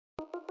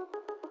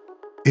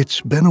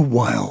It's been a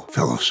while,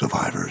 fellow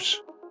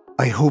survivors.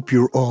 I hope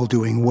you're all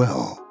doing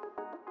well.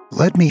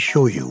 Let me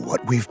show you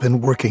what we've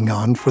been working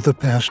on for the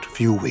past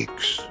few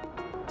weeks.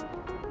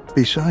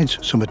 Besides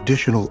some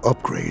additional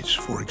upgrades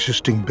for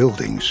existing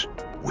buildings,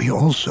 we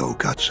also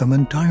got some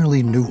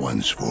entirely new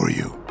ones for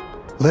you.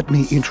 Let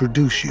me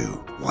introduce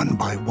you one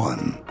by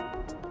one.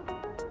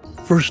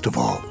 First of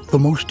all, the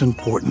most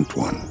important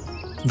one,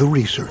 the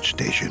research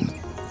station.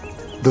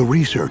 The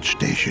research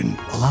station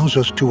allows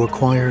us to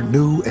acquire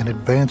new and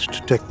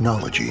advanced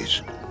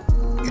technologies.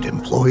 It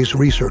employs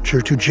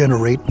researchers to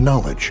generate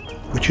knowledge,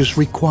 which is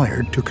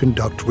required to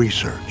conduct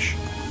research.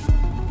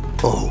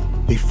 Oh,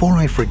 before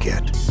I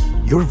forget,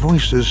 your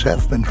voices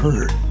have been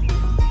heard.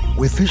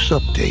 With this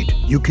update,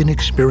 you can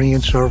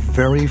experience our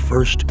very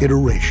first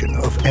iteration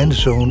of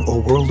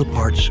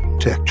EndzoneAWorldApart's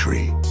tech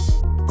tree.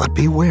 But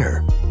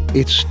beware,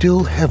 it's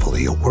still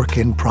heavily a work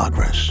in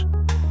progress.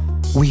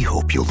 We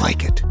hope you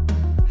like it.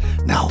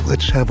 Now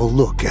let's have a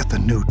look at the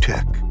new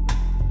tech.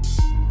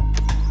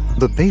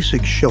 The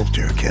basic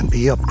shelter can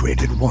be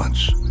upgraded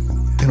once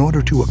in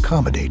order to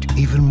accommodate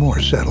even more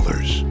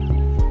settlers.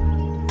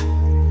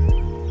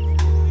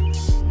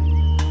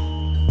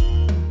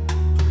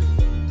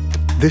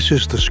 This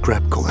is the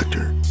scrap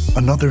collector,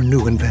 another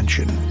new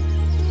invention.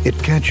 It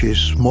catches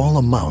small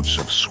amounts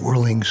of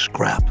swirling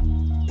scrap,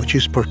 which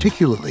is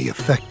particularly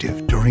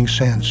effective during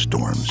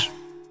sandstorms.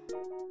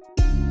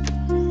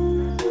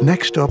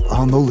 Next up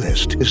on the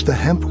list is the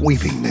hemp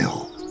weaving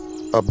mill,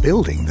 a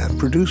building that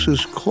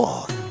produces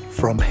cloth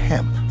from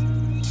hemp.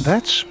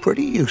 That's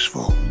pretty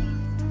useful.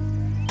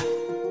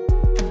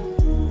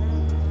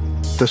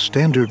 The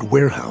standard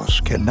warehouse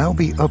can now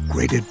be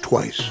upgraded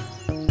twice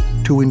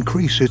to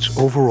increase its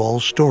overall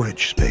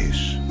storage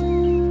space.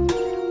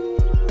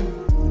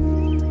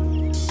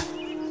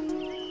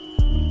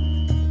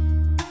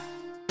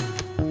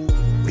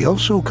 We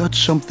also got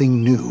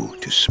something new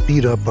to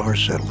speed up our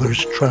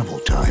settlers' travel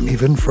time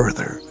even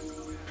further.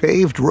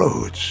 Paved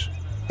roads,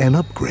 an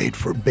upgrade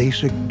for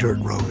basic dirt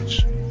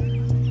roads.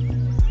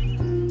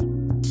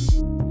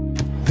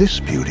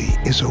 This beauty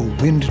is a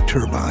wind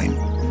turbine.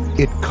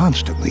 It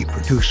constantly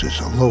produces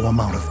a low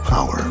amount of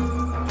power.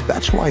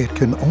 That's why it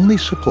can only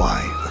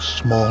supply a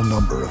small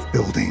number of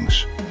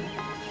buildings.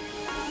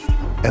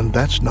 And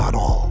that's not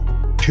all.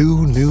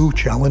 2 new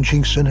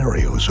challenging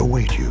scenarios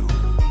await you.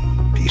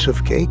 Piece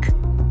of cake?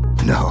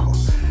 No,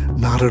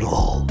 not at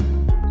all.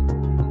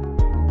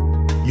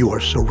 You are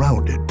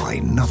surrounded by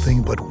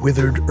nothing but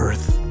withered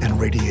earth and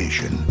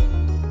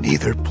radiation,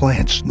 neither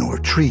plants nor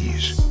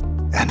trees,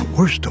 and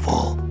worst of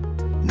all,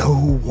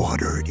 no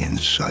water in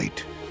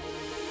sight.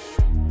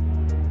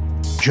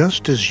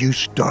 Just as you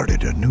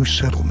started a new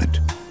settlement,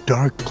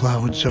 dark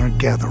clouds are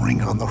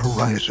gathering on the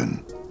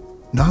horizon.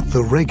 Not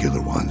the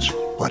regular ones,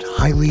 but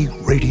highly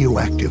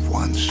radioactive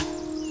ones.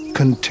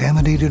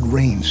 Contaminated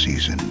rain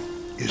season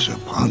is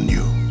upon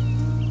you.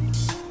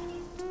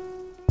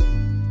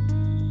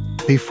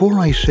 Before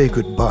I say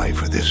goodbye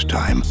for this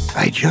time,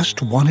 I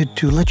just wanted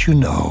to let you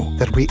know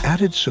that we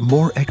added some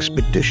more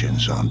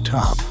expeditions on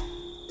top.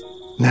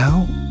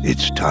 Now,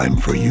 it's time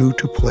for you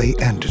to play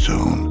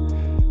Endzone,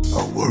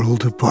 a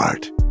world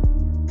apart.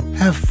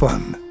 Have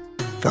fun,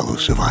 fellow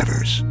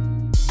survivors.